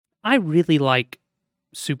I really like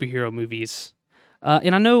superhero movies.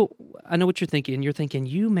 And I know what you're thinking. You're thinking,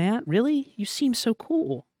 "You, Matt? Really? You seem so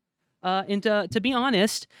cool." And to be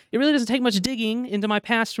honest, it really doesn't take much digging into my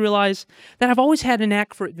past to realize that I've always had a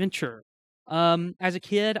knack for adventure. As a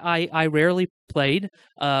kid, I rarely played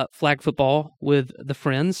flag football with the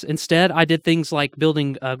friends. Instead, I did things like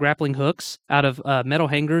building grappling hooks out of metal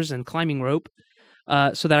hangers and climbing rope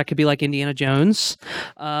so that I could be like Indiana Jones.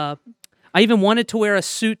 Uh, I even wanted to wear a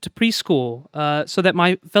suit to preschool so that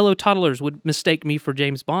my fellow toddlers would mistake me for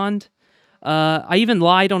James Bond. I even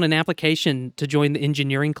lied on an application to join the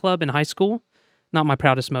engineering club in high school. Not my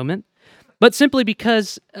proudest moment, but simply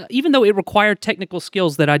because even though it required technical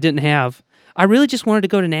skills that I didn't have, I really just wanted to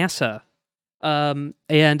go to NASA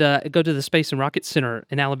and go to the Space and Rocket Center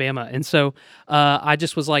in Alabama. And so I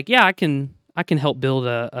just was like, yeah, I can help build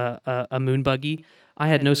a moon buggy. I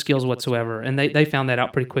had no skills whatsoever, and they found that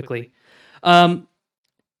out pretty quickly. Um,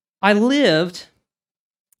 I lived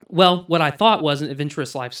what I thought was an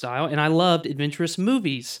adventurous lifestyle, and I loved adventurous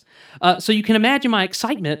movies. So you can imagine my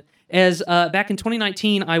excitement as back in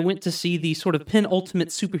 2019, I went to see the sort of penultimate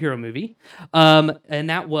superhero movie, and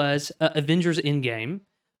that was Avengers Endgame.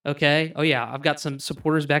 Okay. Oh yeah, I've got some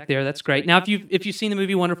supporters back there. That's great. Now, if you've seen the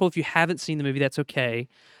movie, wonderful. If you haven't seen the movie, that's okay.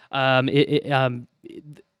 The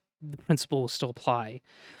principle will still apply.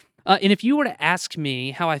 And if you were to ask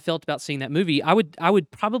me how I felt about seeing that movie, I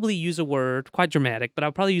would probably use a word, quite dramatic, but I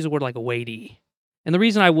would probably use a word like weighty. And the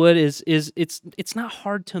reason I would is it's not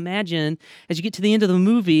hard to imagine as you get to the end of the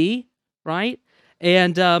movie, right?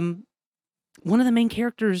 And one of the main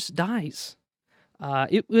characters dies.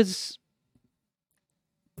 It was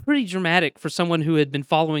pretty dramatic for someone who had been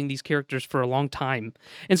following these characters for a long time.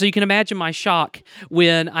 And so you can imagine my shock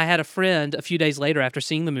when I had a friend a few days later after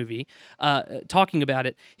seeing the movie talking about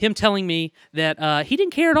it, him telling me that he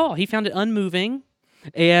didn't care at all. He found it unmoving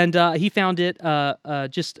and he found it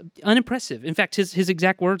just unimpressive. In fact, his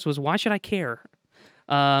exact words was, "Why should I care?"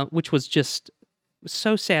 Which was just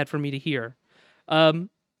so sad for me to hear. Um,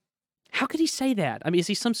 how could he say that? I mean, is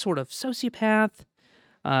he some sort of sociopath?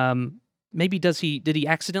 Um, Maybe did he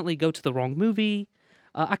accidentally go to the wrong movie?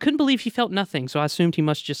 I couldn't believe he felt nothing, so I assumed he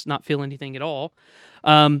must just not feel anything at all.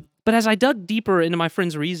 But as I dug deeper into my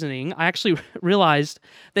friend's reasoning, I actually realized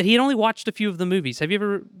that he had only watched a few of the movies. Have you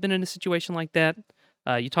ever been in a situation like that?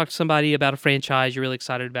 You talk to somebody about a franchise you're really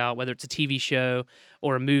excited about, whether it's a TV show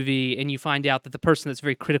or a movie, and you find out that the person that's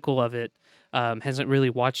very critical of it hasn't really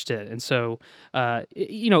watched it, and so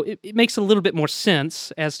it makes a little bit more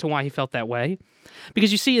sense as to why he felt that way.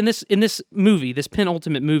 Because you see, in this movie, this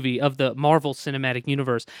penultimate movie of the Marvel Cinematic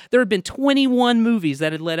Universe, there have been 21 movies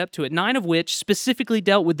that had led up to it, 9 of which specifically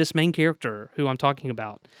dealt with this main character who I'm talking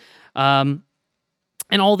about. Um,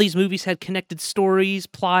 and all these movies had connected stories,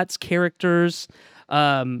 plots, characters.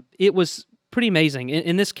 It was pretty amazing.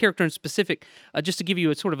 In this character in specific, just to give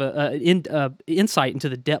you a sort of insight into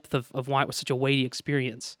the depth of why it was such a weighty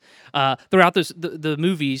experience. Throughout the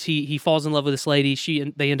movies, he falls in love with this lady.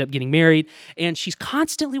 They end up getting married, and she's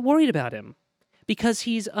constantly worried about him because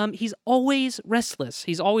he's always restless.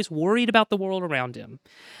 He's always worried about the world around him.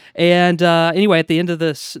 And anyway, at the end of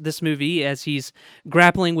this movie, as he's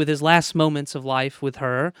grappling with his last moments of life with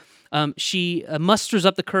her, she musters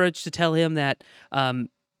up the courage to tell him that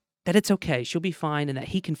it's okay, she'll be fine, and that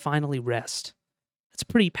he can finally rest. That's a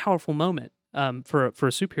pretty powerful moment for a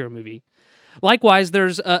superhero movie. Likewise,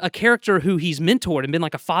 there's a character who he's mentored and been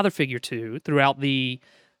like a father figure to throughout the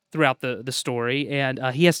story, and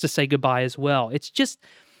he has to say goodbye as well. It just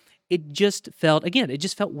felt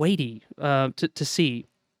weighty to see.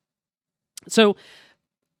 So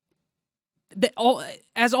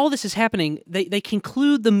as all this is happening, they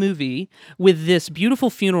conclude the movie with this beautiful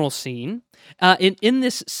funeral scene. In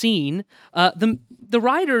this scene, the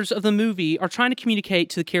writers of the movie are trying to communicate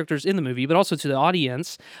to the characters in the movie, but also to the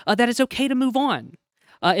audience, that it's okay to move on.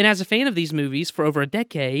 And as a fan of these movies for over a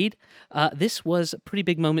decade, this was a pretty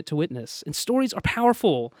big moment to witness. And stories are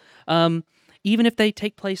powerful, even if they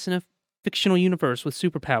take place in a fictional universe with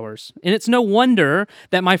superpowers. And it's no wonder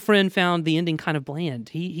that my friend found the ending kind of bland.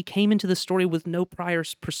 He came into the story with no prior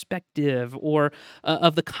perspective or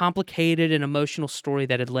of the complicated and emotional story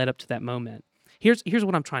that had led up to that moment. Here's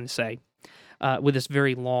what I'm trying to say with this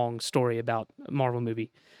very long story about a Marvel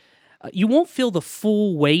movie. You won't feel the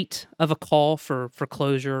full weight of a call for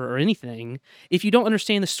closure or anything if you don't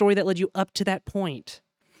understand the story that led you up to that point.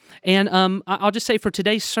 And I'll just say for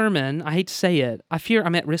today's sermon, I hate to say it, I fear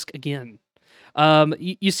I'm at risk again.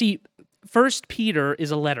 You see, First Peter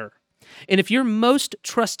is a letter. And if your most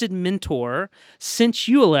trusted mentor sent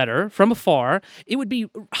you a letter from afar, it would be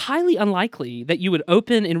highly unlikely that you would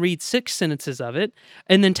open and read 6 sentences of it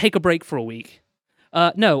and then take a break for a week.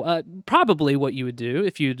 No, probably what you would do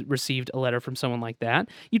if you'd received a letter from someone like that,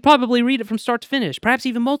 you'd probably read it from start to finish, perhaps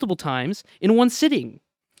even multiple times in one sitting.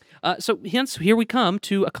 So hence, here we come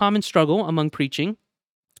to a common struggle among preaching.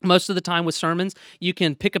 Most of the time with sermons, you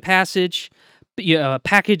can pick a passage,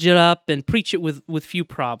 package it up, and preach it with few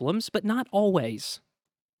problems, but not always.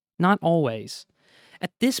 Not always.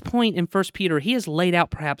 At this point in 1 Peter, he has laid out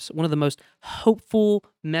perhaps one of the most hopeful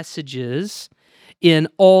messages in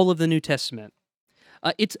all of the New Testament.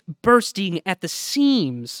 It's bursting at the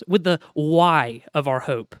seams with the why of our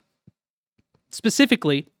hope.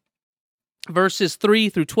 Specifically, verses 3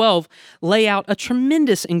 through 12 lay out a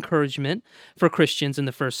tremendous encouragement for Christians in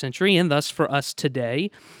the first century and thus for us today.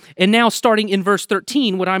 And now starting in verse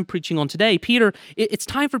 13, what I'm preaching on today, it's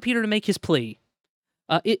time for Peter to make his plea.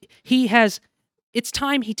 It's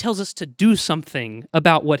time he tells us to do something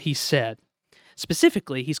about what he said.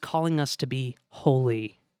 Specifically, he's calling us to be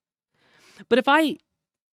holy. But I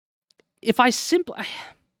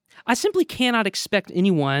simply cannot expect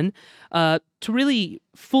anyone to really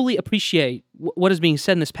fully appreciate what is being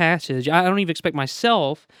said in this passage. I don't even expect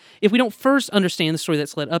myself if we don't first understand the story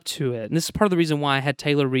that's led up to it. And this is part of the reason why I had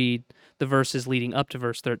Taylor read the verses leading up to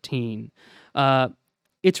verse 13.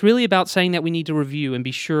 It's really about saying that we need to review and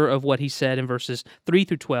be sure of what he said in verses 3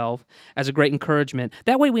 through 12 as a great encouragement.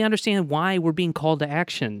 That way we understand why we're being called to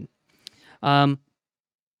action.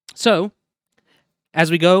 So, as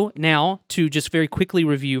we go now to just very quickly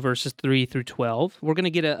review verses 3 through 12, we're going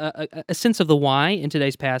to get a sense of the why in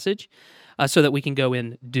today's passage so that we can go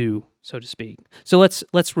and do, so to speak. So let's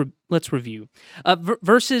review.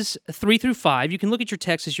 Verses 3 through 5, you can look at your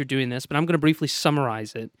text as you're doing this, but I'm going to briefly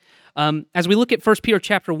summarize it. As we look at 1 Peter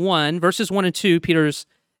chapter 1, verses 1 and 2, Peter's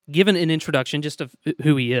given an introduction just of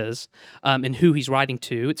who he is and who he's writing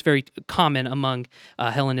to. It's very common among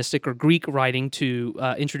Hellenistic or Greek writing to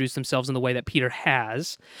introduce themselves in the way that Peter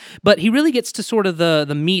has. But he really gets to sort of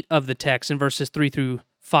the meat of the text in verses 3 through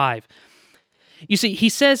 5. You see, he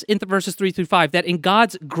says in verses 3 through 5 that in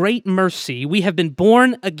God's great mercy, we have been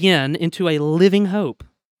born again into a living hope.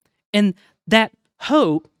 And that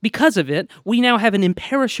hope, because of it, we now have an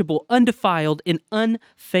imperishable, undefiled, and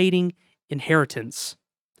unfading inheritance.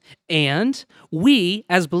 And we,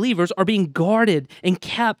 as believers, are being guarded and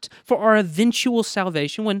kept for our eventual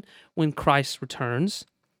salvation when Christ returns.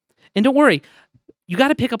 And don't worry, you got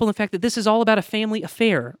to pick up on the fact that this is all about a family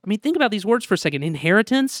affair. I mean, think about these words for a second.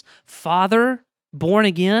 Inheritance, father, born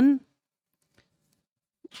again.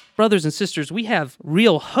 Brothers and sisters, we have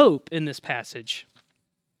real hope in this passage.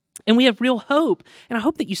 And we have real hope, and I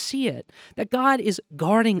hope that you see it, that God is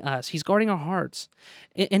guarding us. He's guarding our hearts.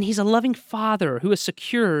 And he's a loving Father who has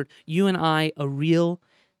secured you and I a real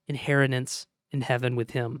inheritance in heaven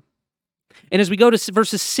with him. And as we go to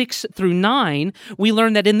verses 6 through 9, we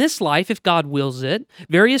learn that in this life, if God wills it,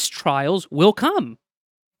 various trials will come.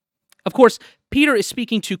 Of course, Peter is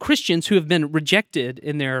speaking to Christians who have been rejected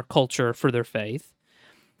in their culture for their faith.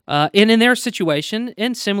 And in their situation,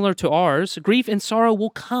 and similar to ours, grief and sorrow will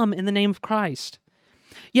come in the name of Christ.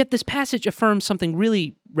 Yet this passage affirms something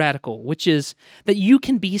really radical, which is that you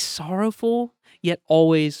can be sorrowful, yet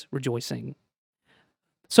always rejoicing.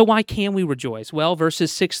 So why can we rejoice? Well,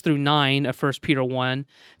 verses 6 through 9 of 1 Peter 1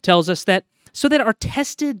 tells us that so that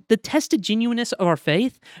the tested genuineness of our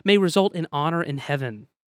faith may result in honor in heaven.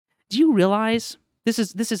 Do you realize, this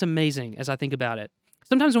is amazing as I think about it.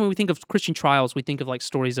 Sometimes when we think of Christian trials, we think of like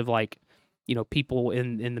stories of people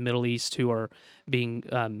in the Middle East who are being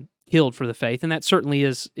killed for the faith, and that certainly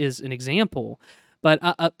is an example. But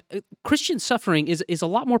Christian suffering is a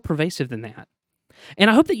lot more pervasive than that. And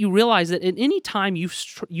I hope that you realize that at any time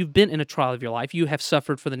you've been in a trial of your life, you have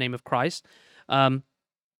suffered for the name of Christ,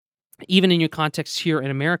 even in your context here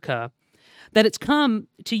in America, that it's come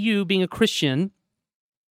to you being a Christian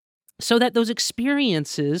so that those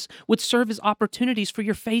experiences would serve as opportunities for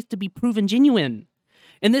your faith to be proven genuine.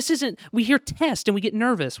 And this isn't, we hear test and we get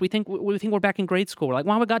nervous. We think we're back in grade school. We're like,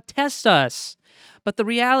 why would God test us? But the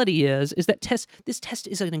reality is that this test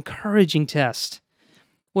is an encouraging test.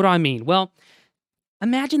 What do I mean? Well,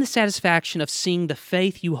 imagine the satisfaction of seeing the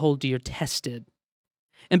faith you hold dear tested.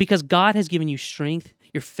 And because God has given you strength,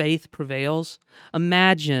 your faith prevails.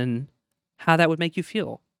 Imagine how that would make you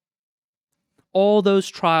feel. All those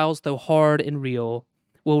trials, though hard and real,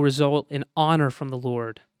 will result in honor from the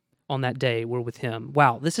Lord on that day we're with him.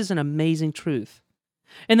 Wow, this is an amazing truth.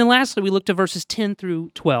 And then lastly, we look to verses 10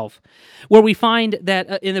 through 12, where we find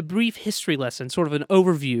that in a brief history lesson, sort of an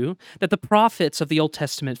overview, that the prophets of the Old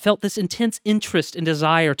Testament felt this intense interest and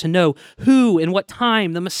desire to know who and what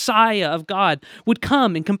time the Messiah of God would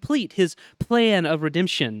come and complete his plan of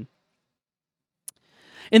redemption.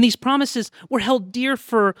 And these promises were held dear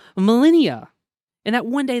for millennia, and that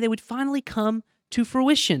one day they would finally come to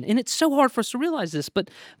fruition. And it's so hard for us to realize this, but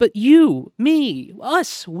you, me,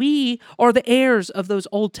 us, we are the heirs of those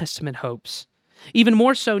Old Testament hopes. Even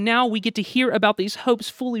more so, now we get to hear about these hopes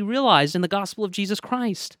fully realized in the gospel of Jesus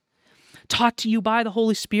Christ, taught to you by the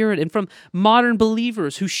Holy Spirit and from modern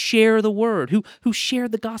believers who share the word, who share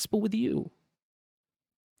the gospel with you.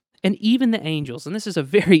 And even the angels, and this is a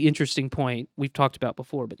very interesting point we've talked about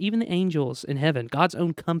before, but even the angels in heaven, God's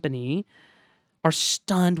own company, are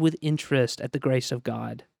stunned with interest at the grace of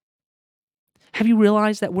God. Have you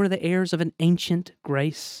realized that we're the heirs of an ancient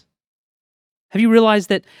grace? Have you realized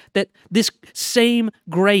that this same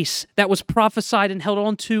grace that was prophesied and held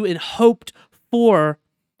on to and hoped for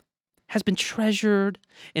has been treasured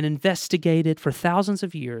and investigated for thousands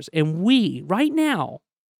of years? And we, right now,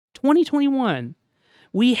 2021,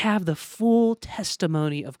 we have the full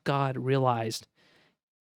testimony of God realized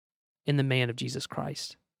in the man of Jesus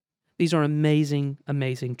Christ. These are amazing,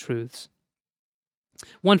 amazing truths.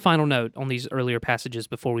 One final note on these earlier passages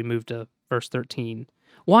before we move to verse 13.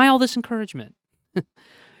 Why all this encouragement?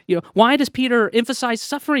 Why does Peter emphasize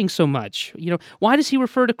suffering so much? Why does he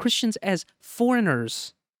refer to Christians as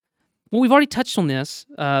foreigners? Well, we've already touched on this.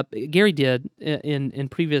 Gary did in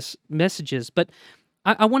previous messages, but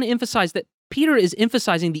I want to emphasize that Peter is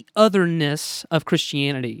emphasizing the otherness of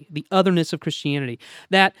Christianity,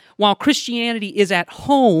 that while Christianity is at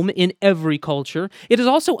home in every culture, it is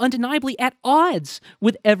also undeniably at odds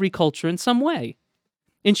with every culture in some way.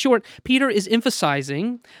 In short, Peter is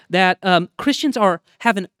emphasizing that Christians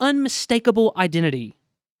have an unmistakable identity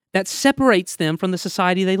that separates them from the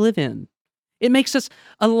society they live in. It makes us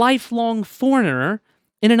a lifelong foreigner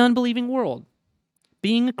in an unbelieving world.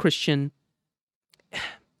 Being a Christian,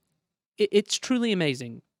 it's truly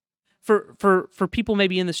amazing. For people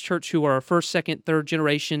maybe in this church who are first, second, third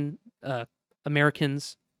generation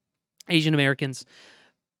Americans, Asian Americans,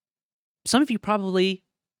 some of you probably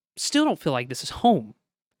still don't feel like this is home.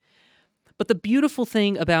 But the beautiful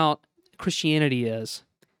thing about Christianity is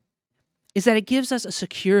that it gives us a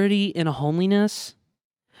security and a homeliness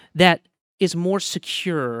that is more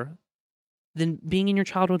secure than being in your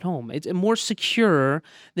childhood home. It's more secure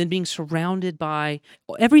than being surrounded by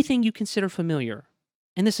everything you consider familiar.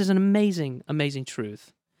 And this is an amazing, amazing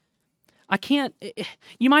truth.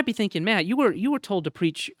 You might be thinking, Matt, you were told to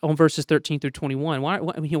preach on verses 13 through 21. Why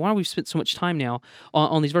have we spent so much time now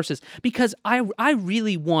on these verses? Because I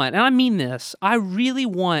really want, and I mean this, I really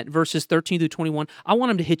want verses 13 through 21, I want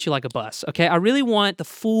them to hit you like a bus, okay? I really want the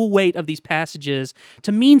full weight of these passages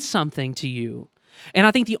to mean something to you. And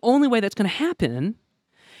I think the only way that's going to happen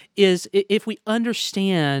is if we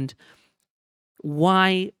understand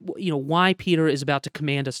why Peter is about to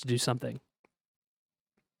command us to do something.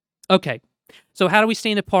 Okay, so how do we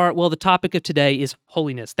stand apart? Well, the topic of today is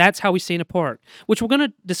holiness. That's how we stand apart, which we're going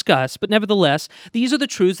to discuss, but nevertheless, these are the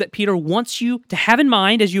truths that Peter wants you to have in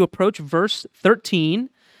mind as you approach verse 13.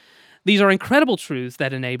 These are incredible truths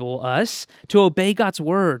that enable us to obey God's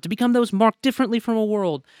word, to become those marked differently from a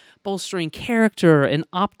world, bolstering character and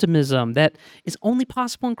optimism that is only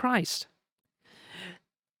possible in Christ.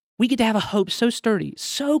 We get to have a hope so sturdy,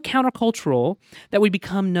 so countercultural, that we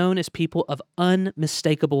become known as people of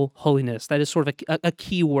unmistakable holiness. That is sort of a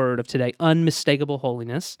key word of today, unmistakable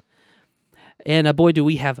holiness. And boy, do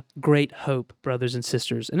we have great hope, brothers and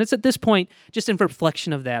sisters. And it's at this point, just in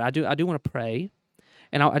reflection of that, I do want to pray.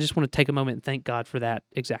 And I just want to take a moment and thank God for that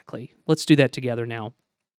exactly. Let's do that together now.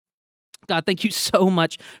 God, thank you so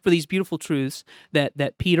much for these beautiful truths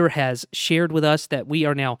that Peter has shared with us, that we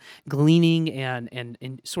are now gleaning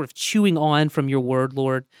and sort of chewing on from your word,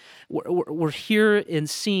 Lord. We're here and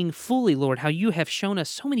seeing fully, Lord, how you have shown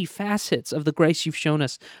us so many facets of the grace you've shown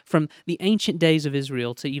us from the ancient days of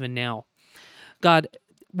Israel to even now. God,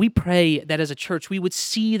 we pray that as a church, we would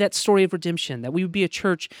see that story of redemption, that we would be a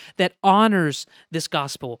church that honors this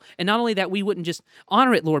gospel. And not only that we wouldn't just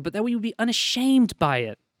honor it, Lord, but that we would be unashamed by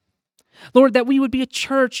it. Lord, that we would be a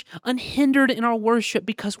church unhindered in our worship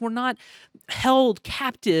because we're not held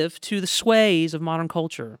captive to the sways of modern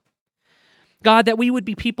culture. God, that we would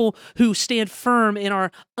be people who stand firm in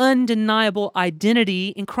our undeniable identity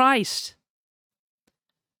in Christ.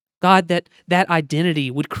 God, that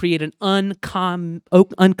identity would create an uncommon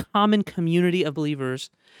community of believers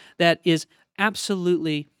that is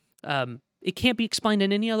absolutely, it can't be explained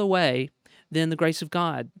in any other way than the grace of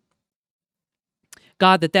God.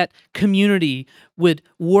 God, that community would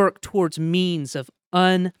work towards means of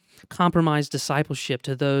uncompromised discipleship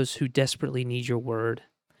to those who desperately need your word.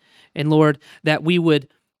 And Lord, that we would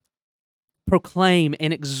proclaim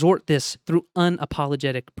and exhort this through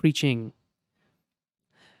unapologetic preaching.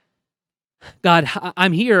 God,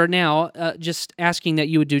 I'm here now just asking that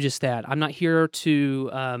you would do just that. I'm not here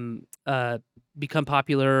to become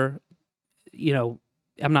popular. I'm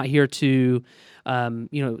not here to,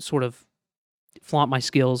 sort of flaunt my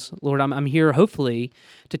skills. Lord, I'm here hopefully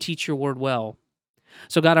to teach your word well.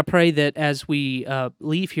 So God, I pray that as we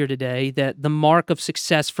leave here today, that the mark of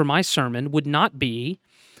success for my sermon would not be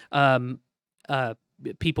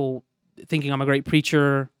people thinking I'm a great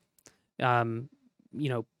preacher,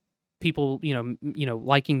 people,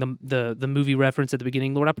 liking the movie reference at the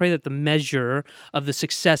beginning. Lord, I pray that the measure of the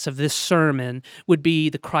success of this sermon would be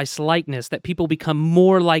the Christ likeness, that people become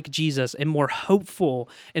more like Jesus and more hopeful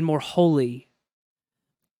and more holy.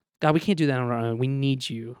 God, we can't do that on our own. We need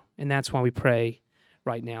you, and that's why we pray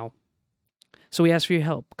right now. So we ask for your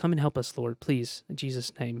help. Come and help us, Lord, please. In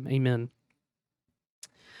Jesus' name, amen.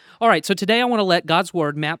 All right, so today I want to let God's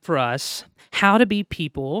word map for us how to be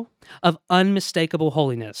people of unmistakable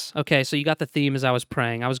holiness. Okay, so you got the theme as I was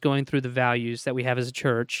praying. I was going through the values that we have as a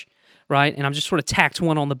church, right? And I'm just sort of tacked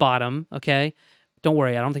one on the bottom, okay? Don't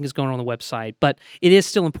worry, I don't think it's going on the website, but it is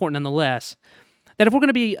still important nonetheless. That if we're going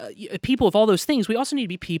to be people of all those things, we also need to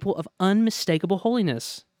be people of unmistakable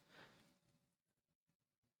holiness.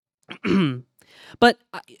 But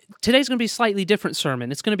today's going to be a slightly different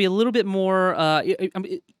sermon. It's going to be a little bit more.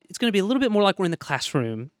 It's going to be a little bit more like we're in the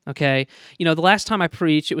classroom. Okay, the last time I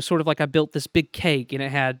preached, it was sort of like I built this big cake, and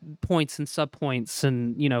it had points and subpoints,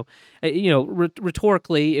 and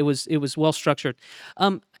rhetorically, it was well structured.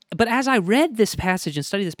 But as I read this passage and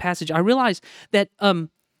studied this passage, I realized that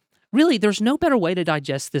really, there's no better way to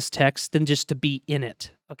digest this text than just to be in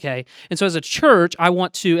it, okay? And so as a church, I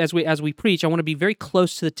want to, as we preach, I want to be very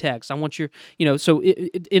close to the text. I want your, so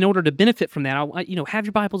in order to benefit from that, have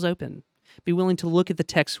your Bibles open. Be willing to look at the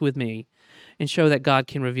text with me and show that God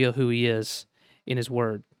can reveal who he is in his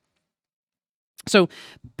word. So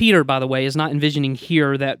Peter, by the way, is not envisioning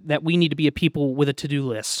here that we need to be a people with a to-do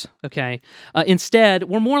list, okay? Instead,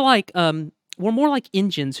 we're more like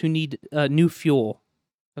engines who need new fuel.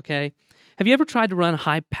 Okay, have you ever tried to run a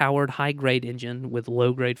high-powered, high-grade engine with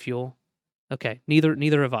low-grade fuel? Okay,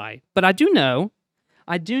 neither have I. But I do know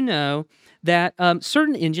that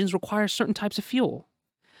certain engines require certain types of fuel.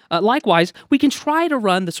 Likewise, we can try to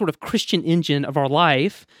run the sort of Christian engine of our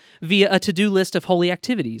life via a to-do list of holy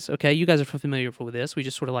activities. Okay, you guys are familiar with this. We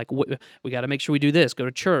just sort of like, we got to make sure we do this, go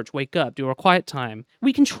to church, wake up, do our quiet time.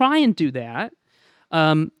 We can try and do that.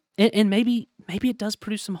 And maybe it does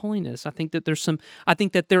produce some holiness. I think that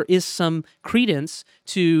there is some credence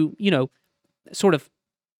to, sort of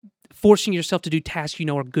forcing yourself to do tasks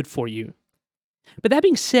are good for you. But that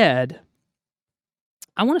being said,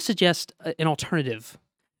 I want to suggest an alternative.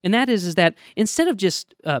 And that is that instead of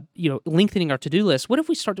just lengthening our to-do list, what if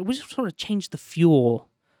we sort of change the fuel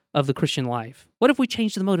of the Christian life? What if we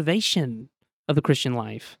change the motivation of the Christian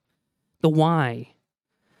life? The why?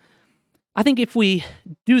 I think if we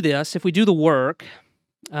do this, if we do the work,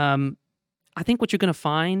 I think what you're going to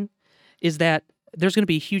find is that there's going to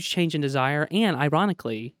be a huge change in desire, and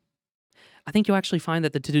ironically, I think you'll actually find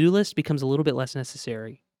that the to-do list becomes a little bit less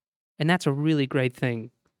necessary, and that's a really great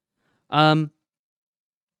thing.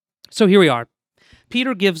 So here we are.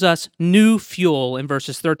 Peter gives us new fuel in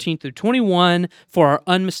verses 13 through 21 for our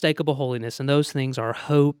unmistakable holiness, and those things are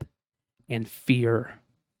hope and fear.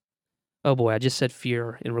 Oh boy, I just said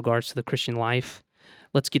fear in regards to the Christian life.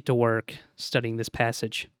 Let's get to work studying this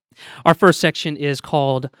passage. Our first section is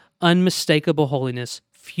called Unmistakable Holiness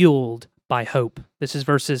Fueled by Hope. This is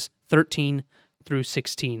verses 13 through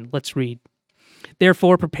 16. Let's read.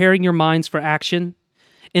 Therefore, preparing your minds for action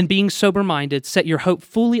and being sober-minded, set your hope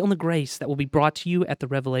fully on the grace that will be brought to you at the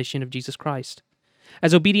revelation of Jesus Christ.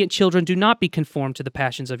 As obedient children, do not be conformed to the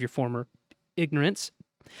passions of your former ignorance,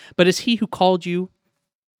 but as he who called you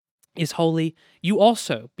is holy, you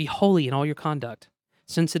also be holy in all your conduct,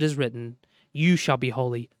 since it is written, you shall be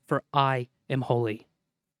holy, for I am holy.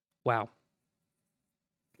 Wow.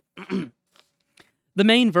 The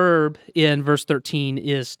main verb in verse 13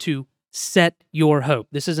 is to set your hope.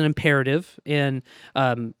 This is an imperative, and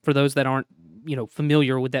for those that aren't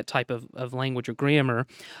familiar with that type of language or grammar,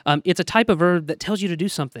 it's a type of verb that tells you to do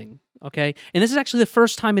something. okay? And this is actually the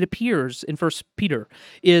first time it appears in First Peter,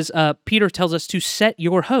 is Peter tells us to set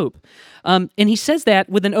your hope. And he says that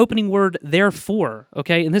with an opening word, therefore,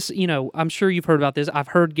 okay? And this, I'm sure you've heard about this. I've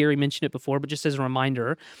heard Gary mention it before, but just as a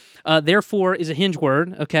reminder, therefore is a hinge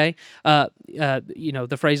word, okay?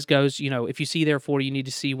 The phrase goes, if you see therefore, you need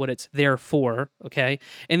to see what it's there for, okay?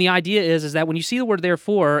 And the idea is that when you see the word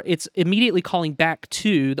therefore, it's immediately calling back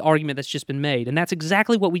to the argument that's just been made. And that's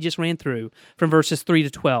exactly what we just ran through from verses 3 to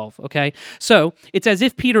 12, okay? So it's as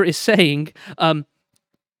if Peter is saying,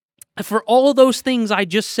 for all those things I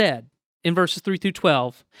just said in verses 3 through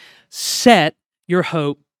 12, set your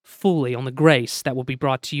hope fully on the grace that will be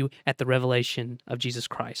brought to you at the revelation of Jesus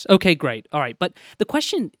Christ. Okay, great. All right, but the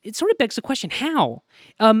question, it sort of begs the question, how?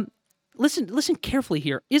 Listen carefully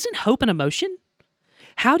here. Isn't hope an emotion?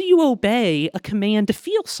 How do you obey a command to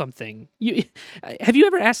feel something? Have you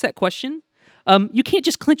ever asked that question? You can't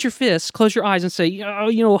just clench your fists, close your eyes, and say,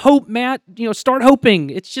 hope, Matt, start hoping.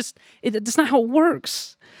 That's not how it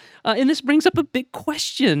works. And this brings up a big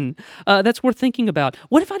question that's worth thinking about.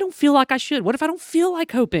 What if I don't feel like I should? What if I don't feel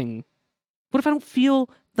like hoping? What if I don't feel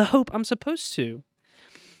the hope I'm supposed to?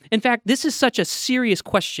 In fact, this is such a serious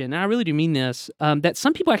question, and I really do mean this, that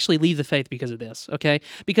some people actually leave the faith because of this, okay?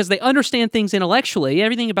 Because they understand things intellectually,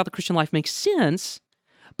 everything about the Christian life makes sense,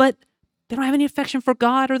 but they don't have any affection for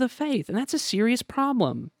God or the faith, and that's a serious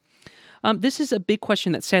problem. This is a big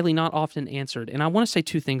question that's sadly not often answered, and I want to say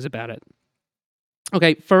two things about it.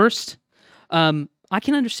 Okay, first, I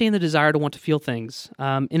can understand the desire to want to feel things,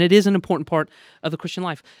 and it is an important part of the Christian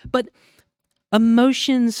life, but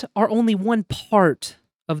emotions are only one part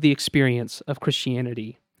of the experience of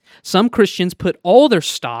Christianity. Some Christians put all their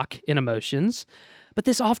stock in emotions, but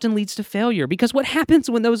this often leads to failure, because what happens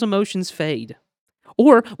when those emotions fade?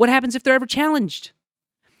 Or what happens if they're ever challenged?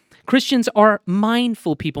 Christians are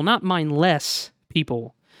mindful people, not mindless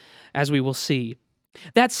people, as we will see.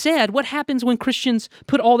 That said, what happens when Christians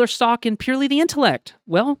put all their stock in purely the intellect?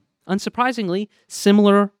 Well, unsurprisingly,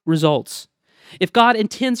 similar results. If God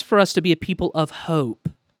intends for us to be a people of hope,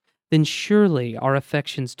 then surely our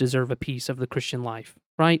affections deserve a piece of the Christian life,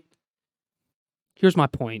 right? Here's my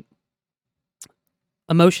point.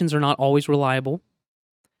 Emotions are not always reliable.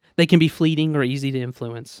 They can be fleeting or easy to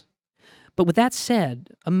influence. But with that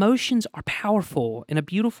said, emotions are powerful and a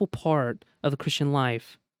beautiful part of the Christian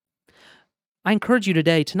life. I encourage you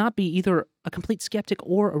today to not be either a complete skeptic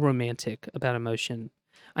or a romantic about emotion.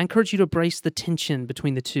 I encourage you to embrace the tension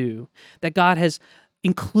between the two, that God has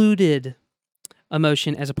included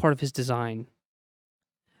emotion as a part of his design.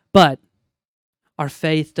 But our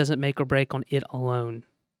faith doesn't make or break on it alone.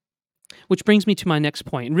 Which brings me to my next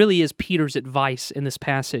point, and really is Peter's advice in this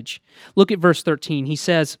passage. Look at verse 13. He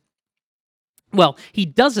says, he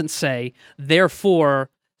doesn't say, therefore,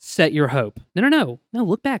 set your hope. No,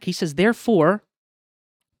 look back. He says, therefore,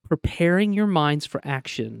 preparing your minds for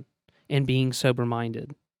action and being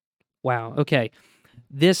sober-minded. Wow, okay.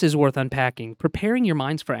 This is worth unpacking. Preparing your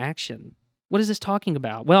minds for action. What is this talking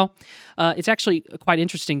about? Well, it's actually quite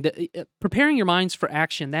interesting. Preparing your minds for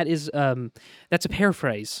action, that's a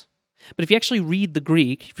paraphrase. But if you actually read the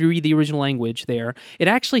Greek, if you read the original language there, it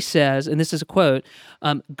actually says, and this is a quote,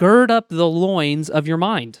 gird up the loins of your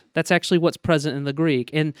mind. That's actually what's present in the Greek.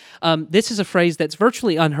 And this is a phrase that's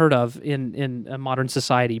virtually unheard of in modern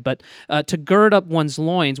society. But to gird up one's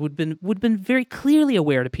loins would have been very clearly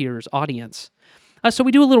aware to Peter's audience. So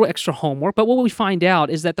we do a little extra homework, but what we find out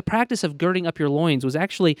is that the practice of girding up your loins was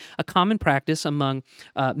actually a common practice among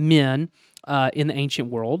men in the ancient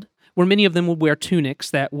world, where many of them would wear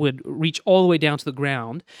tunics that would reach all the way down to the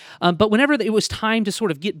ground. But whenever it was time to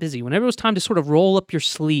sort of get busy, whenever it was time to sort of roll up your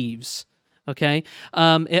sleeves, okay,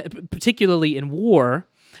 particularly in war,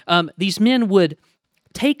 these men would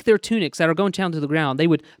take their tunics that are going down to the ground, they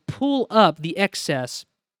would pull up the excess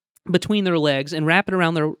between their legs and wrap it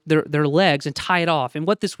around their legs and tie it off. And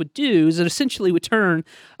what this would do is it essentially would turn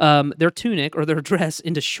their tunic or their dress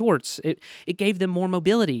into shorts. It gave them more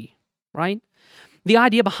mobility, right? The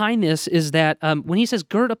idea behind this is that when he says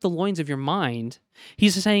gird up the loins of your mind,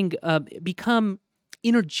 he's saying become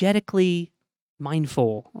energetically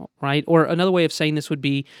mindful, right? Or another way of saying this would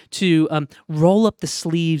be to roll up the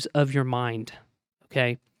sleeves of your mind,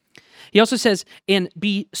 okay? He also says, and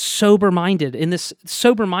be sober-minded. And this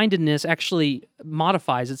sober-mindedness actually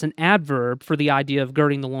modifies. It's an adverb for the idea of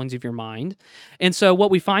girding the loins of your mind. And so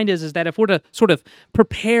what we find is that if we're to sort of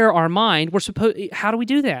prepare our mind, how do we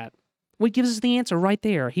do that? Well, he gives us the answer right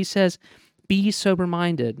there. He says, be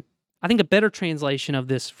sober-minded. I think a better translation of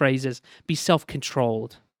this phrase is be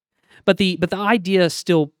self-controlled. But the idea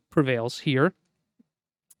still prevails here.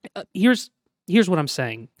 Here's what I'm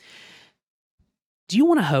saying. Do you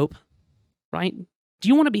want to hope? right? Do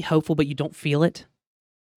you want to be hopeful but you don't feel it?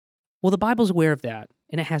 Well, the Bible's aware of that,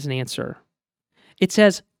 and it has an answer. It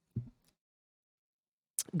says,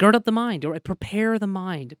 gird up the mind, or prepare the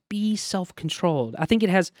mind, be self-controlled. I think it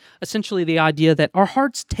has essentially the idea that our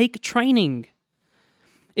hearts take training.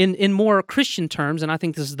 In more Christian terms, and I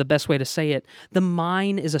think this is the best way to say it, the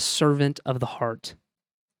mind is a servant of the heart.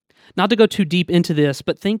 Not to go too deep into this,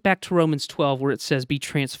 but think back to Romans 12 where it says, be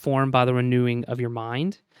transformed by the renewing of your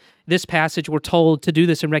mind. This passage, we're told to do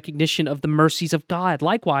this in recognition of the mercies of God.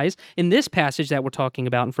 Likewise, in this passage that we're talking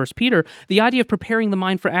about in 1 Peter, the idea of preparing the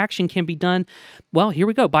mind for action can be done, well, here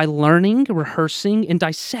we go, by learning, rehearsing, and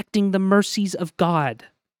dissecting the mercies of God.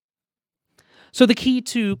 So the key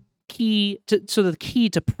to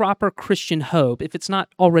proper Christian hope, if it's not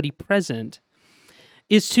already present,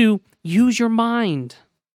 is to use your mind.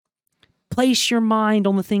 Place your mind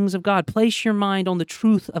on the things of God. Place your mind on the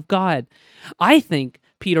truth of God. I think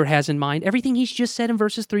Peter has in mind everything he's just said in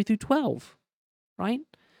verses 3 through 12, right?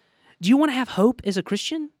 Do you want to have hope as a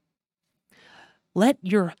Christian? Let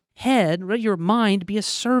your mind be a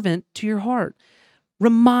servant to your heart.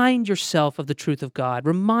 Remind yourself of the truth of God.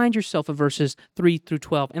 Remind yourself of verses 3 through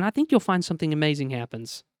 12, and I think you'll find something amazing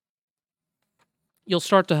happens. You'll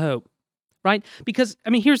start to hope, right? Because,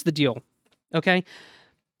 here's the deal, okay?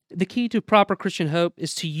 The key to proper Christian hope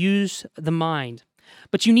is to use the mind,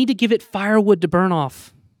 but you need to give it firewood to burn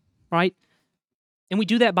off, right? And we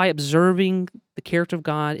do that by observing the character of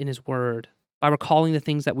God in His Word, by recalling the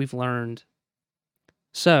things that we've learned.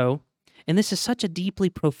 So, and this is such a deeply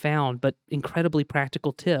profound but incredibly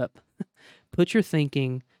practical tip, put your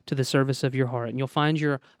thinking to the service of your heart, and you'll find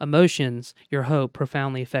your emotions, your hope,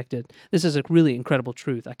 profoundly affected. This is a really incredible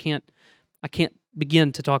truth. I can't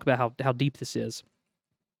begin to talk about how deep this is.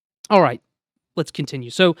 All right, let's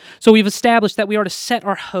continue. So we've established that we are to set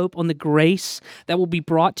our hope on the grace that will be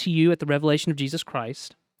brought to you at the revelation of Jesus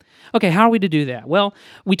Christ. Okay, how are we to do that? Well,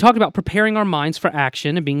 we talked about preparing our minds for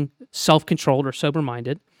action and being self-controlled or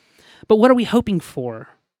sober-minded. But what are we hoping for?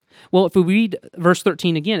 Well, if we read verse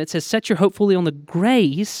 13 again, it says, set your hope fully on the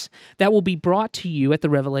grace that will be brought to you at the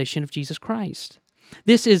revelation of Jesus Christ.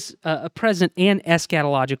 This is a present and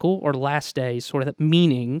eschatological, or last days sort of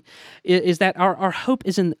meaning, is that our hope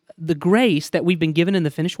is in the grace that we've been given in the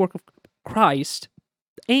finished work of Christ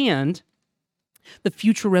and the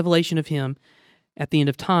future revelation of Him at the end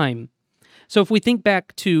of time. So if we think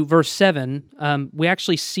back to verse 7, we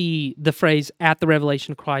actually see the phrase, at the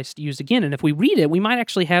revelation of Christ, used again. And if we read it, we might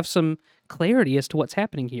actually have some clarity as to what's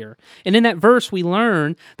happening here. And in that verse, we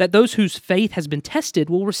learn that those whose faith has been tested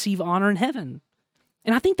will receive honor in heaven.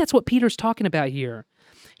 And I think that's what Peter's talking about here.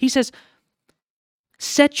 He says,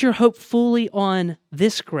 set your hope fully on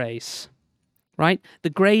this grace, right? The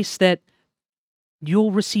grace that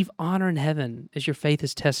you'll receive honor in heaven as your faith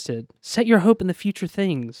is tested. Set your hope in the future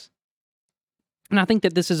things. And I think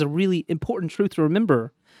that this is a really important truth to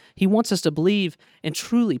remember. He wants us to believe and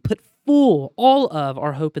truly put all of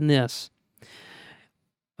our hope in this.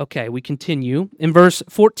 Okay, we continue. In verse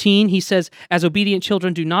 14, he says, as obedient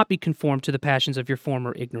children, do not be conformed to the passions of your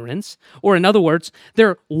former ignorance. Or in other words,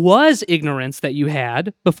 there was ignorance that you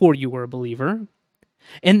had before you were a believer.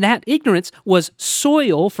 And that ignorance was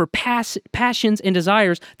soil for passions and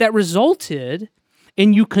desires that resulted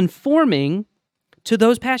in you conforming to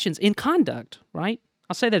those passions in conduct, right?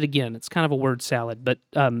 I'll say that again. It's kind of a word salad, but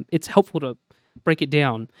it's helpful to break it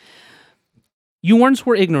down. You once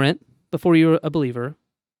were ignorant before you were a believer.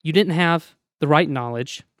 You didn't have the right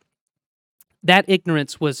knowledge. That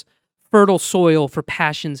ignorance was fertile soil for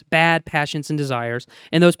passions, bad passions and desires.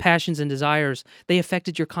 And those passions and desires, they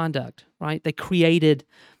affected your conduct, right? They created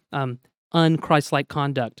un-Christ-like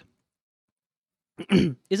conduct.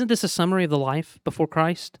 Isn't this a summary of the life before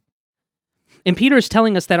Christ? And Peter is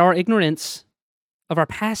telling us that our ignorance of our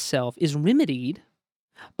past self is remedied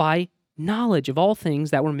by knowledge of all things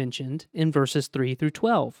that were mentioned in verses 3 through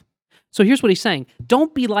 12. So here's what he's saying.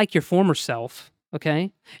 Don't be like your former self,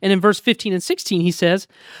 okay? And in verse 15 and 16, he says,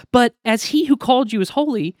 but as He who called you is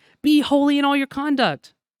holy, be holy in all your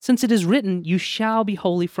conduct. Since it is written, you shall be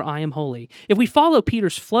holy, for I am holy. If we follow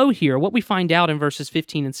Peter's flow here, what we find out in verses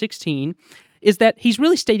 15 and 16 is that he's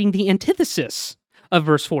really stating the antithesis of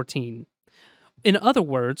verse 14. In other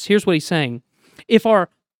words, here's what he's saying. If our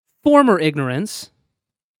former ignorance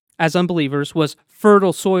as unbelievers was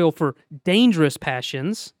fertile soil for dangerous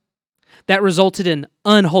passions that resulted in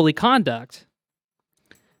unholy conduct,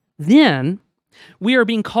 then we are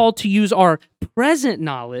being called to use our present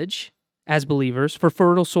knowledge as believers for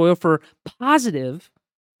fertile soil for positive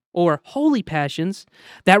or holy passions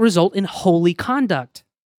that result in holy conduct.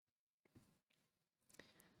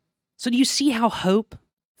 So do you see how hope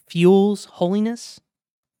fuels holiness?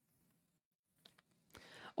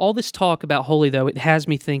 All this talk about holy, though, it has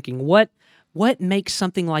me thinking, what makes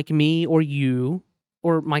something like me or you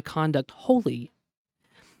or my conduct holy?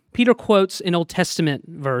 Peter quotes an Old Testament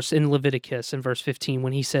verse in Leviticus in verse 15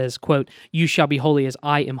 when he says, quote, "You shall be holy as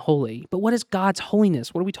I am holy." But what is God's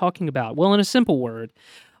holiness? What are we talking about? Well, in a simple word,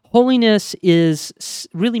 holiness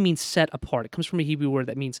really means set apart. It comes from a Hebrew word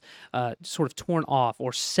that means sort of torn off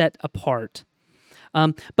or set apart.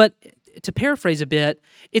 But to paraphrase a bit,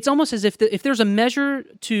 it's almost as if there's a measure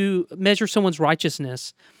to measure someone's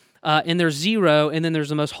righteousness, and there's 0, and then there's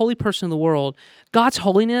the most holy person in the world, God's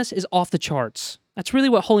holiness is off the charts. That's really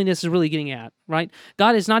what holiness is really getting at, right?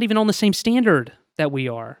 God is not even on the same standard that we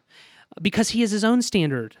are because he is his own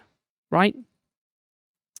standard, right?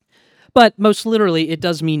 But most literally, it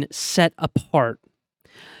does mean set apart.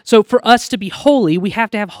 So for us to be holy, we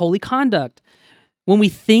have to have holy conduct. When we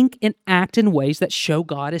think and act in ways that show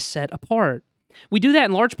God is set apart. We do that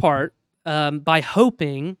in large part by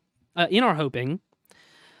hoping, in our hoping,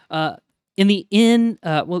 well,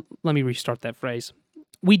 let me restart that phrase.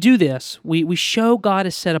 We do this, we show God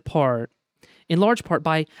is set apart, in large part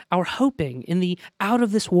by our hoping in the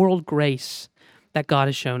out-of-this-world grace that God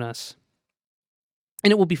has shown us.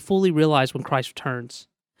 And it will be fully realized when Christ returns.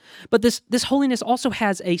 But this holiness also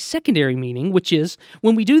has a secondary meaning, which is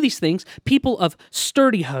when we do these things, people of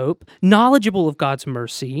sturdy hope, knowledgeable of God's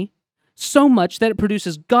mercy, so much that it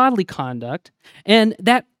produces godly conduct, and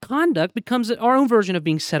that conduct becomes our own version of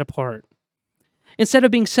being set apart. Instead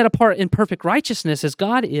of being set apart in perfect righteousness as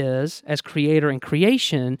God is, as creator and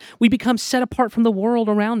creation, we become set apart from the world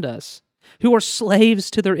around us, who are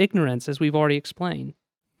slaves to their ignorance, as we've already explained.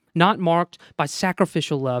 Not marked by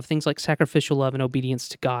sacrificial love, things like sacrificial love and obedience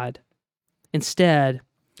to God. Instead,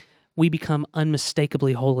 we become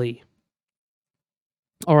unmistakably holy.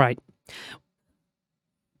 All right.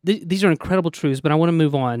 These are incredible truths, but I want to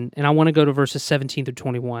move on, and I want to go to verses 17 through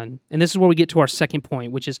 21. And this is where we get to our second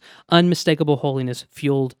point, which is unmistakable holiness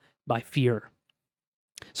fueled by fear.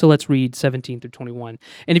 So let's read 17 through 21.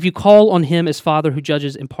 "And if you call on him as Father who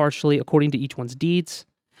judges impartially according to each one's deeds,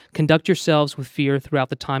 conduct yourselves with fear throughout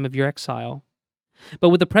the time of your exile, but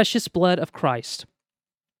with the precious blood of Christ."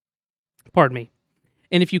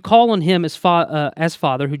 "And if you call on him as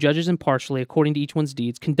Father who judges impartially according to each one's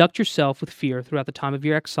deeds, conduct yourself with fear throughout the time of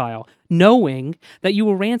your exile, knowing that you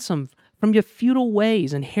were ransomed from your futile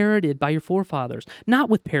ways inherited by your forefathers, not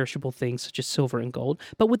with perishable things such as silver and gold,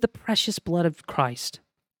 but with the precious blood of Christ,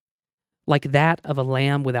 like that of a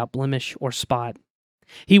lamb without blemish or spot.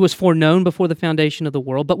 He was foreknown before the foundation of the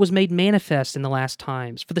world, but was made manifest in the last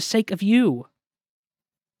times for the sake of you,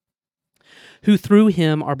 who through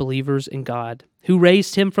him are believers in God, who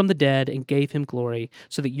raised him from the dead and gave him glory,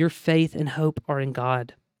 so that your faith and hope are in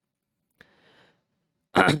God."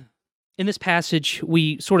 In this passage,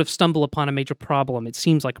 we sort of stumble upon a major problem. It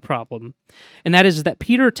seems like a problem. And that is that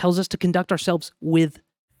Peter tells us to conduct ourselves with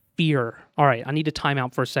fear. All right, I need to time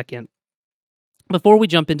out for a second. Before we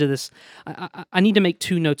jump into this, I need to make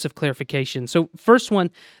 2 notes of clarification. So first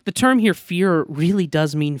one, the term here, fear, really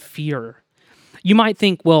does mean fear. You might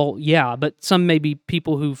think, well, yeah, but some maybe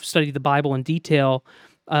people who've studied the Bible in detail,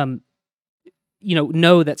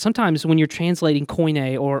 know that sometimes when you're translating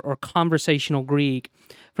Koine or conversational Greek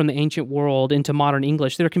from the ancient world into modern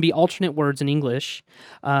English, there can be alternate words in English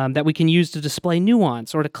that we can use to display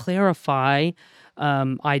nuance or to clarify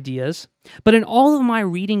ideas. But in all of my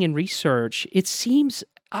reading and research, it seems,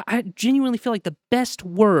 I genuinely feel like the best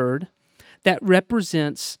word that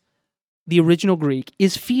represents the original Greek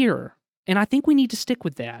is fear. And I think we need to stick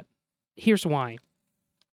with that. Here's why.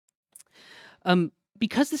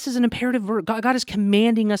 Because this is an imperative verb, God is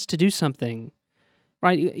commanding us to do something,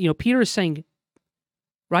 right? Peter is saying,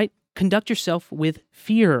 right, conduct yourself with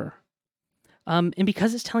fear. And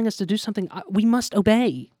because it's telling us to do something, we must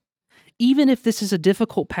obey. Even if this is a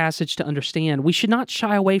difficult passage to understand, we should not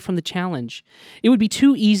shy away from the challenge. It would be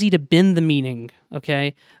too easy to bend the meaning,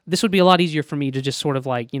 okay? This would be a lot easier for me to just sort of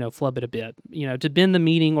flub it a bit, to bend the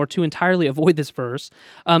meaning or to entirely avoid this verse.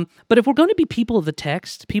 But if we're going to be people of the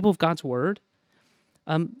text, people of God's word,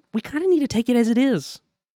 we kind of need to take it as it is.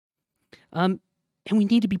 And we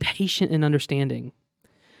need to be patient in understanding.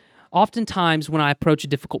 Oftentimes, when I approach a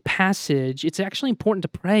difficult passage, it's actually important to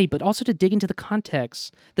pray, but also to dig into the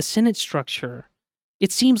context, the sentence structure.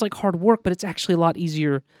 It seems like hard work, but it's actually a lot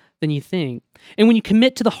easier than you think. And when you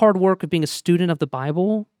commit to the hard work of being a student of the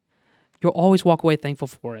Bible, you'll always walk away thankful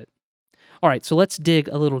for it. All right, so let's dig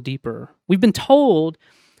a little deeper. We've been told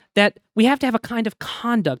that we have to have a kind of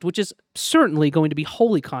conduct, which is certainly going to be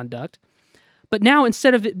holy conduct. But now,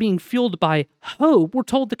 instead of it being fueled by hope, we're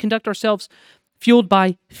told to conduct ourselves fueled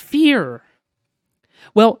by fear.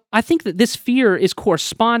 Well, I think that this fear is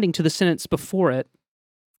corresponding to the sentence before it,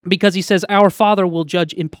 because he says, our Father will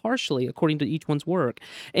judge impartially according to each one's work.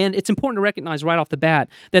 And it's important to recognize right off the bat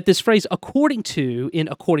that this phrase, according to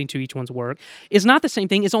each one's work, is not the same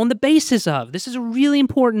thing as on the basis of. This is a really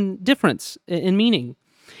important difference in meaning.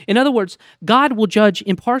 In other words, God will judge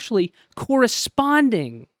impartially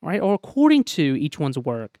corresponding, right, or according to each one's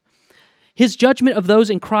work. His judgment of those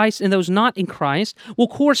in Christ and those not in Christ will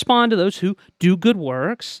correspond to those who do good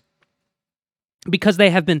works because they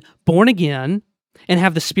have been born again and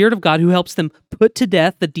have the Spirit of God who helps them put to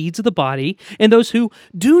death the deeds of the body, and those who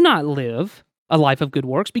do not live a life of good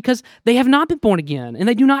works because they have not been born again and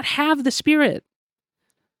they do not have the Spirit.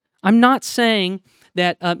 I'm not saying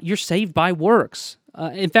that you're saved by works.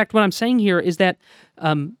 In fact, what I'm saying here is that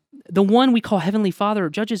the one we call Heavenly Father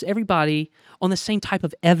judges everybody on the same type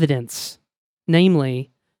of evidence,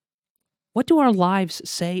 namely, what do our lives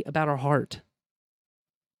say about our heart?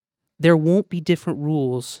 There won't be different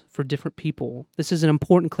rules for different people. This is an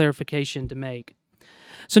important clarification to make.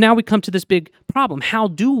 So now we come to this big problem. How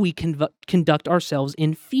do we conduct ourselves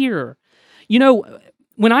in fear? You know,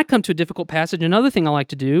 when I come to a difficult passage, another thing I like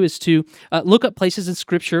to do is to look up places in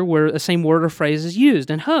Scripture where the same word or phrase is used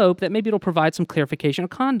and hope that maybe it'll provide some clarification or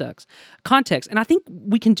context. And I think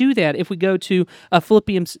we can do that if we go to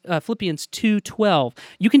Philippians 2:12.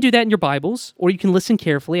 You can do that in your Bibles, or you can listen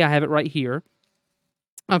carefully. I have it right here.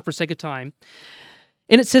 For sake of time.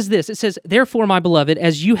 And it says this, it says, therefore, my beloved,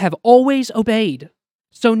 as you have always obeyed,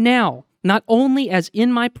 so now, not only as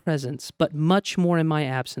in my presence, but much more in my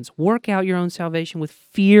absence, work out your own salvation with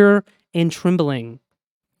fear and trembling.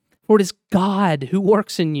 For it is God who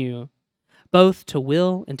works in you, both to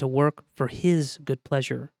will and to work for his good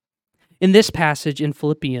pleasure. In this passage in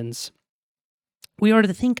Philippians, we are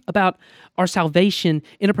to think about our salvation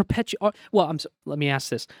in a perpetual... let me ask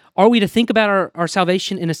this. Are we to think about our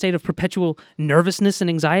salvation in a state of perpetual nervousness and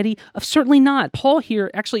anxiety? Certainly not. Paul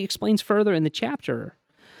here actually explains further in the chapter.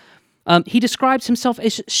 He describes himself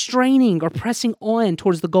as straining or pressing on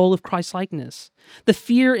towards the goal of Christ-likeness. The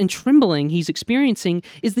fear and trembling he's experiencing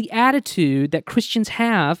is the attitude that Christians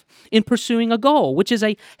have in pursuing a goal, which is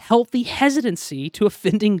a healthy hesitancy to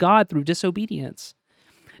offending God through disobedience,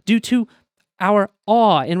 due to our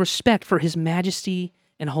awe and respect for his majesty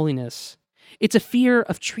and holiness. It's a fear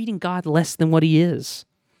of treating God less than what he is.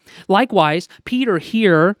 Likewise, Peter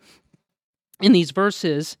here in these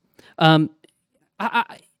verses,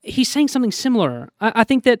 he's saying something similar. I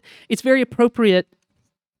think that it's very appropriate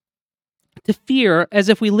to fear as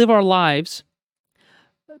if we live our lives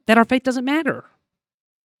that our faith doesn't matter.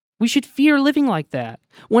 We should fear living like that.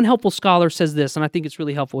 One helpful scholar says this, and I think it's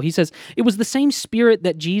really helpful. He says, it was the same spirit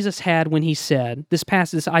that Jesus had when he said, this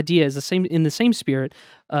idea is in the same spirit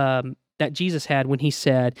that Jesus had when he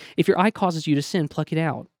said, if your eye causes you to sin, pluck it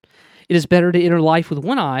out. It is better to enter life with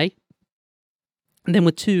one eye than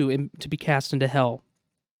with two and to be cast into hell.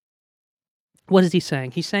 What is he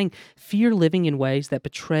saying? He's saying, fear living in ways that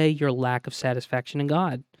betray your lack of satisfaction in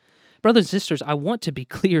God. Brothers and sisters, I want to be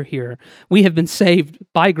clear here. We have been saved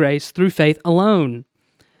by grace through faith alone.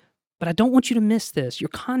 But I don't want you to miss this. Your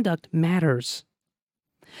conduct matters.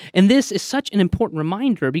 And this is such an important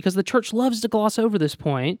reminder because the church loves to gloss over this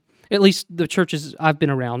point, at least the churches I've been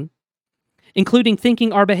around, including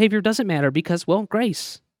thinking our behavior doesn't matter because, well,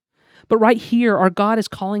 grace. But right here, our God is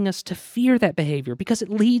calling us to fear that behavior because it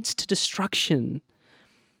leads to destruction.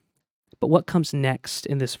 But what comes next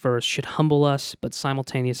in this verse should humble us, but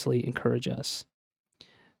simultaneously encourage us.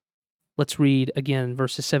 Let's read again,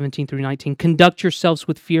 verses 17 through 19. Conduct yourselves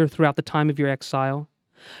with fear throughout the time of your exile,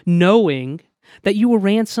 knowing that you were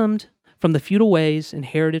ransomed from the futile ways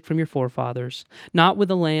inherited from your forefathers, not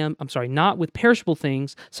with perishable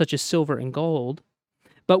things such as silver and gold,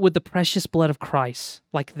 but with the precious blood of Christ,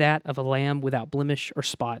 like that of a lamb without blemish or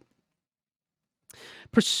spot.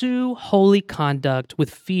 Pursue holy conduct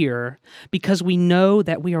with fear because we know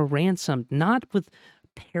that we are ransomed, not with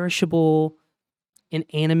perishable,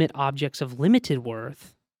 inanimate objects of limited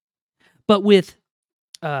worth, but with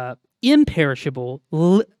imperishable,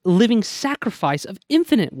 living sacrifice of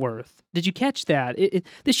infinite worth. Did you catch that?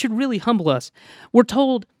 This should really humble us. We're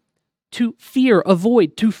told to fear,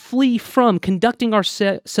 avoid, to flee from conducting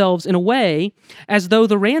ourselves in a way as though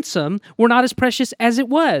the ransom were not as precious as it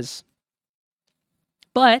was.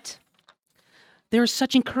 But there is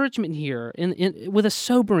such encouragement here with a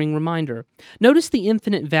sobering reminder. Notice the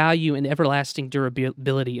infinite value and everlasting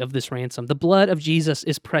durability of this ransom. The blood of Jesus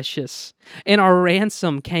is precious, and our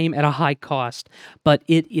ransom came at a high cost, but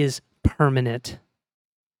it is permanent.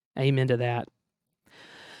 Amen to that.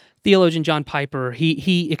 Theologian John Piper,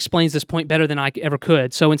 he explains this point better than I ever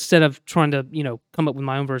could. So instead of trying to, come up with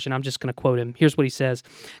my own version, I'm just going to quote him. Here's what he says.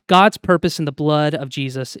 God's purpose in the blood of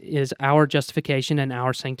Jesus is our justification and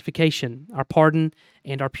our sanctification, our pardon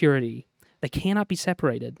and our purity. They cannot be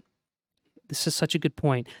separated. This is such a good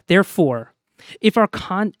point. Therefore, if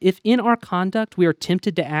in our conduct we are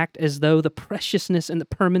tempted to act as though the preciousness and the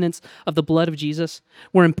permanence of the blood of Jesus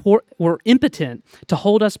were impotent to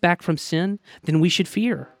hold us back from sin, then we should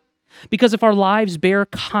fear. Because if our lives bear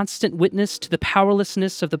constant witness to the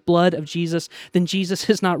powerlessness of the blood of Jesus, then Jesus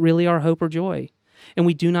is not really our hope or joy, and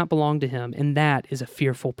we do not belong to him, and that is a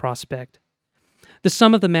fearful prospect. The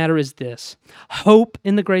sum of the matter is this: hope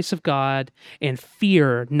in the grace of God and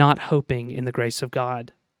fear not hoping in the grace of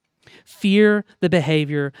God. Fear the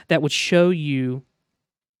behavior that would show that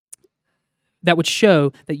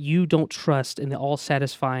you don't trust in the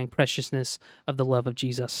all-satisfying preciousness of the love of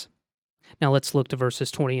Jesus. Now let's look to verses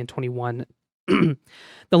 20 and 21. The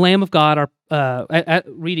Lamb of God,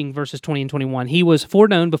 reading verses 20 and 21, he was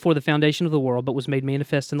foreknown before the foundation of the world, but was made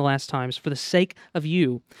manifest in the last times for the sake of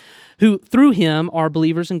you, who through him are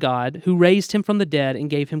believers in God, who raised him from the dead and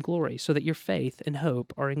gave him glory, so that your faith and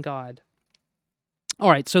hope are in God. All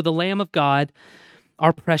right, so the Lamb of God,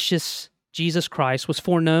 our precious Jesus Christ, was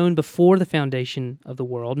foreknown before the foundation of the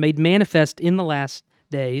world, made manifest in the last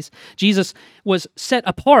days. Jesus was set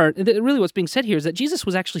apart. Really what's being said here is that Jesus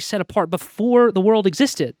was actually set apart before the world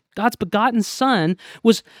existed. God's begotten Son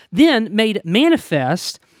was then made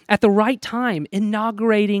manifest at the right time,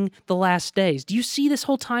 inaugurating the last days. Do you see this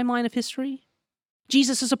whole timeline of history?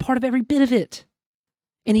 Jesus is a part of every bit of it,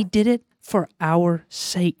 and he did it for our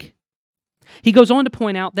sake. He goes on to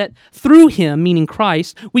point out that through him, meaning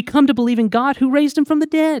Christ, we come to believe in God who raised him from the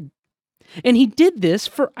dead. And he did this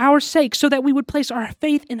for our sake, so that we would place our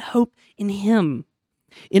faith and hope in him.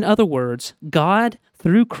 In other words, God,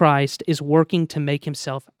 through Christ, is working to make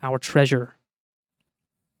himself our treasure.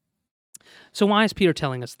 So why is Peter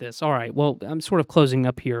telling us this? All right, well, I'm sort of closing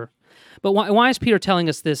up here. But why is Peter telling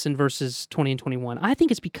us this in verses 20 and 21? I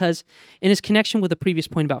think it's because in his connection with the previous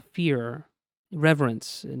point about fear,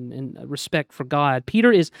 reverence, and respect for God,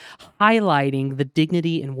 Peter is highlighting the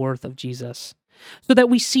dignity and worth of Jesus, so that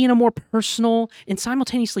we see in a more personal and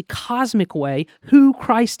simultaneously cosmic way who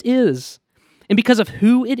Christ is. And because of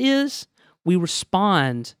who it is, we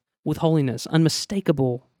respond with holiness,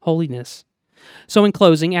 unmistakable holiness. So in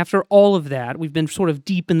closing, after all of that, we've been sort of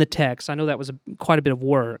deep in the text. I know that was quite a bit of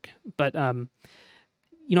work, but how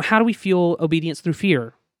do we fuel obedience through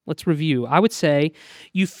fear? Let's review. I would say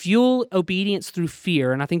you fuel obedience through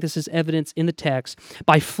fear, and I think this is evidence in the text,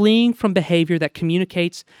 by fleeing from behavior that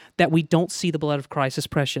communicates that we don't see the blood of Christ as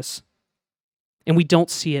precious, and we don't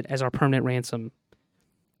see it as our permanent ransom.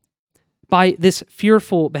 By this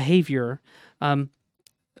fearful behavior,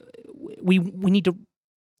 we need to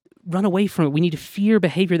run away from it. We need to fear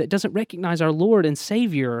behavior that doesn't recognize our Lord and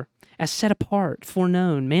Savior as set apart,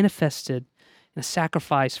 foreknown, manifested in a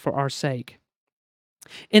sacrifice for our sake.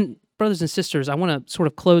 And brothers and sisters, I want to sort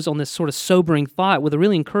of close on this sort of sobering thought with a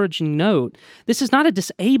really encouraging note. This is not a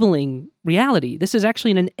disabling reality. This is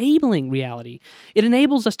actually an enabling reality. It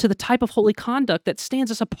enables us to the type of holy conduct that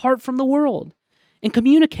stands us apart from the world and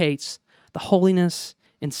communicates the holiness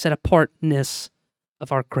and set-apartness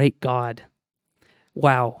of our great God.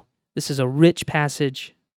 Wow, this is a rich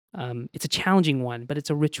passage. It's a challenging one, but it's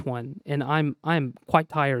a rich one, and I'm quite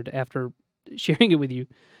tired after sharing it with you.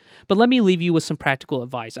 But let me leave you with some practical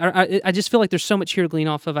advice. I just feel like there's so much here to glean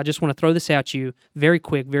off of. I just want to throw this at you very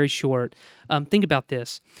quick, very short. Think about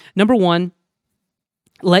this. Number one,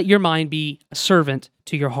 let your mind be a servant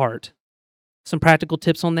to your heart. Some practical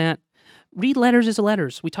tips on that. Read letters as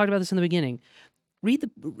letters. We talked about this in the beginning.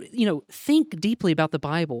 Think deeply about the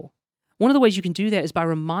Bible. One of the ways you can do that is by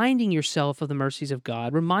reminding yourself of the mercies of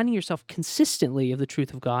God, reminding yourself consistently of the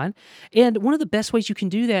truth of God. And one of the best ways you can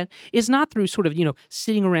do that is not through sort of,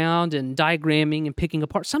 sitting around and diagramming and picking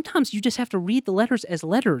apart. Sometimes you just have to read the letters as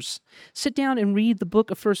letters. Sit down and read the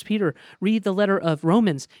book of 1 Peter, read the letter of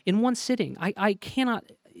Romans in one sitting.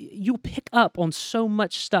 You'll pick up on so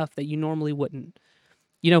much stuff that you normally wouldn't.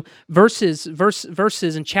 Verses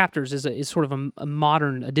and chapters is sort of a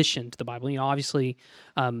modern addition to the Bible. Obviously,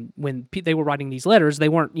 when they were writing these letters, they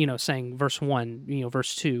weren't, saying verse 1,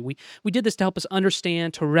 verse 2. We did this to help us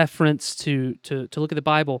understand, to reference, to look at the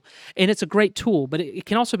Bible, and it's a great tool. But it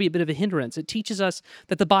can also be a bit of a hindrance. It teaches us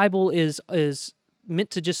that the Bible is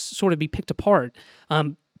meant to just sort of be picked apart.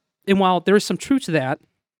 And while there is some truth to that,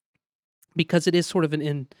 because it is sort of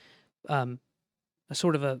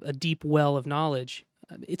a deep well of knowledge.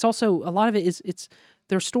 It's also, a lot of it is,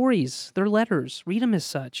 they're stories, they're letters. Read them as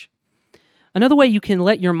such. Another way you can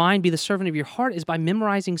let your mind be the servant of your heart is by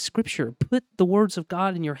memorizing Scripture. Put the words of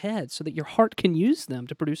God in your head so that your heart can use them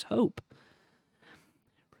to produce hope.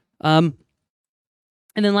 And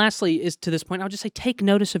then lastly, is to this point, I'll just say take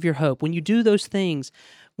notice of your hope. When you do those things,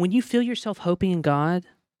 when you feel yourself hoping in God,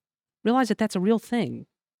 realize that that's a real thing.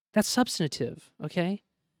 That's substantive, okay?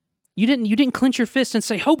 You didn't clench your fist and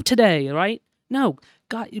say, hope today, right? No,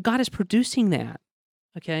 God is producing that,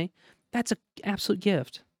 okay? That's an absolute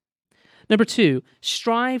gift. Number 2,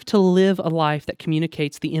 strive to live a life that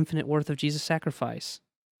communicates the infinite worth of Jesus' sacrifice.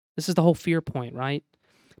 This is the whole fear point, right?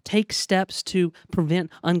 Take steps to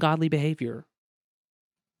prevent ungodly behavior.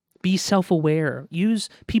 Be self-aware. Use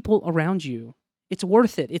people around you. It's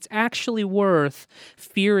worth it. It's actually worth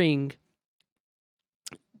fearing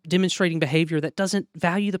demonstrating behavior that doesn't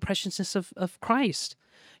value the preciousness of Christ.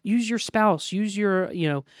 Use your spouse, use your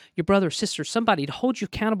brother, sister, somebody to hold you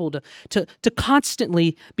accountable to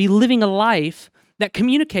constantly be living a life that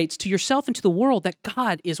communicates to yourself and to the world that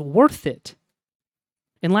God is worth it.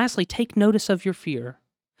 And lastly, take notice of your fear.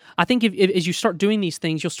 I think if as you start doing these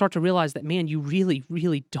things, you'll start to realize that, man, you really,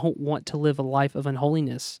 really don't want to live a life of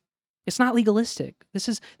unholiness. It's not legalistic. This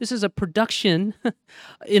is a production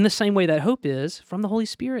in the same way that hope is from the Holy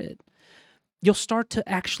Spirit. You'll start to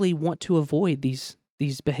actually want to avoid these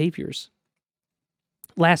behaviors.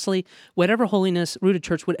 Lastly, whatever holiness, Rooted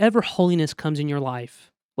Church, whatever holiness comes in your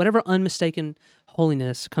life, whatever unmistaken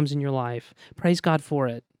holiness comes in your life, praise God for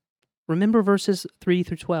it. Remember verses 3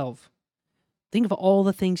 through 12. Think of all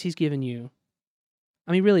the things He's given you.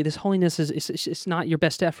 I mean, really, this holiness it's not your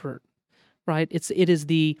best effort, right? It is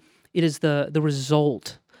the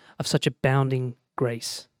result of such abounding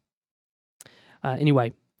grace.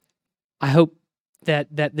 Anyway, I hope that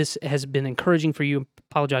this has been encouraging for you.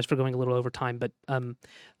 Apologize for going a little over time, but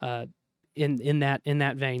in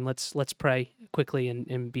that vein, let's pray quickly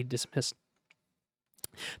and be dismissed.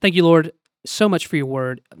 Thank you, Lord, so much for your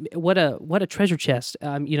word. What a treasure chest.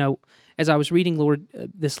 As I was reading, Lord,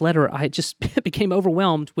 this letter, I just became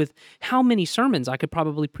overwhelmed with how many sermons I could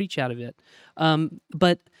probably preach out of it.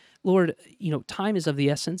 But Lord, time is of the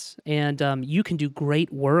essence, and you can do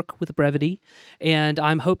great work with brevity. And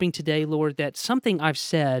I'm hoping today, Lord, that something I've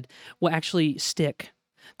said will actually stick.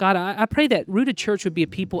 God, I pray that Rooted Church would be a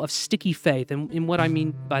people of sticky faith. And what I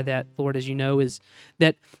mean by that, Lord, as you know, is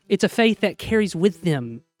that it's a faith that carries with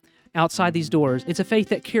them outside these doors. It's a faith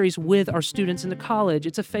that carries with our students into college.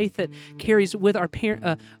 It's a faith that carries with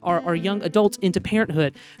our young adults into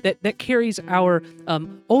parenthood, that carries our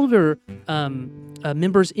older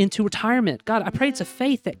members into retirement. God, I pray it's a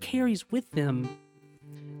faith that carries with them,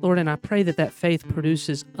 Lord, and I pray that faith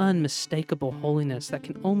produces unmistakable holiness that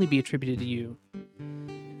can only be attributed to you.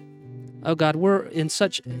 Oh God, we're in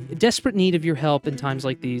such desperate need of your help in times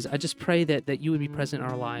like these. I just pray that you would be present in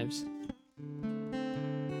our lives.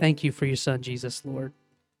 Thank you for your Son, Jesus, Lord.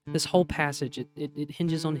 This whole passage, it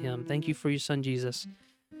hinges on him. Thank you for your Son, Jesus.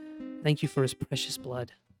 Thank you for his precious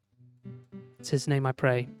blood. It's his name I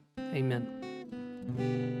pray. Amen.